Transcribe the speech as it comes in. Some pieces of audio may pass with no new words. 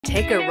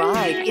Take a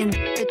ride in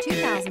the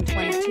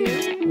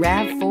 2022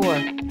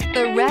 RAV4.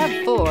 The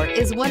RAV4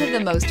 is one of the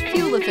most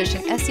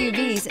fuel-efficient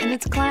SUVs in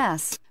its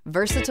class.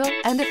 Versatile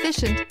and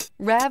efficient,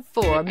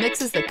 RAV4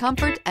 mixes the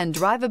comfort and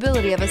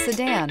drivability of a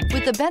sedan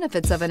with the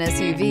benefits of an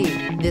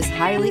SUV. This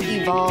highly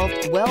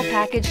evolved,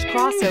 well-packaged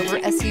crossover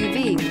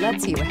SUV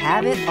lets you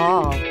have it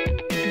all.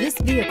 This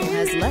vehicle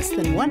has less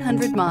than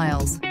 100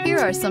 miles. Here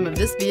are some of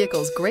this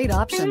vehicle's great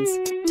options: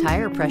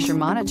 tire pressure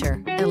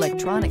monitor,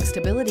 electronic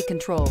stability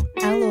control,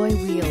 alloy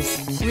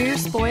wheels, rear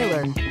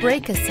spoiler,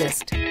 brake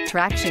assist,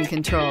 traction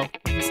control,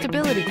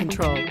 stability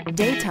control,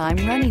 daytime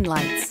running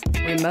lights,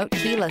 remote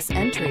keyless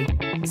entry,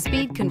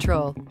 speed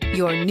control.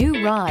 Your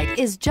new ride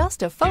is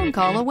just a phone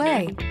call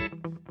away.